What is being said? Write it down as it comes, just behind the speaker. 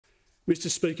Mr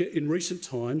Speaker, in recent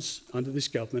times, under this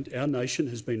government, our nation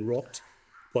has been rocked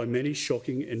by many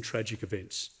shocking and tragic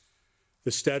events.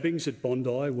 The stabbings at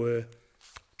Bondi were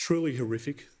truly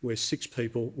horrific, where 6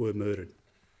 people were murdered.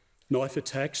 Knife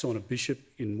attacks on a bishop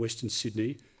in Western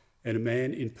Sydney and a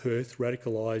man in Perth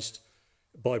radicalised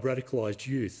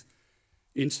youth.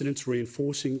 Incidents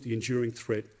reinforcing the enduring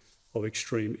threat of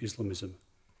extreme Islamism.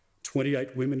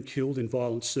 28 women killed in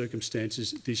violent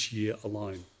circumstances this year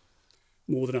alone.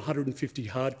 More than 150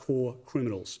 hardcore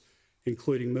criminals,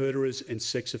 including murderers and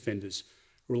sex offenders,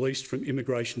 released from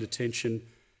immigration detention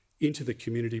into the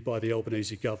community by the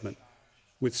Albanese government,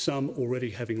 with some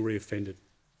already having reoffended.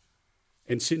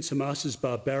 And since Hamas's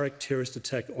barbaric terrorist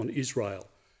attack on Israel,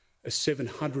 a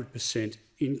 700%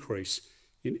 increase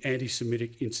in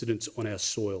anti-Semitic incidents on our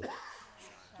soil.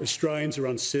 Australians are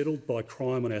unsettled by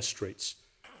crime on our streets,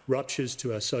 ruptures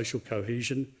to our social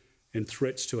cohesion and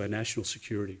threats to our national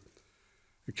security.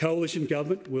 The coalition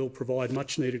government will provide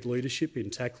much-needed leadership in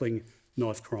tackling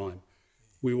knife crime.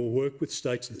 We will work with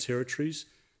states and territories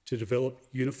to develop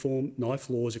uniform knife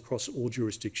laws across all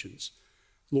jurisdictions,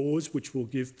 laws which will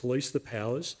give police the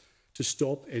powers to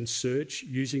stop and search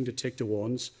using detector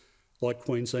wands like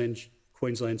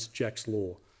Queensland's Jack's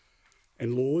Law,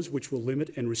 and laws which will limit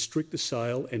and restrict the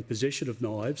sale and possession of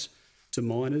knives to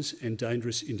minors and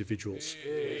dangerous individuals.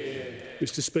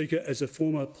 Mr Speaker, as a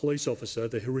former police officer,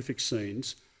 the horrific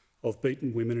scenes of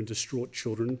beaten women and distraught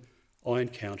children I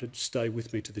encountered stay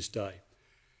with me to this day,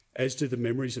 as do the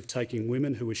memories of taking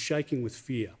women who were shaking with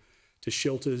fear to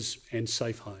shelters and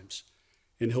safe homes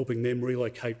and helping them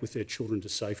relocate with their children to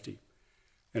safety.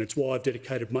 And it's why I've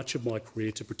dedicated much of my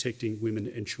career to protecting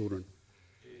women and children.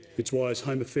 It's why, as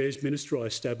Home Affairs Minister, I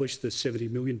established the $70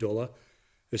 million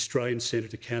Australian Centre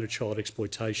to Counter Child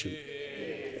Exploitation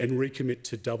and recommit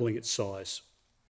to doubling its size.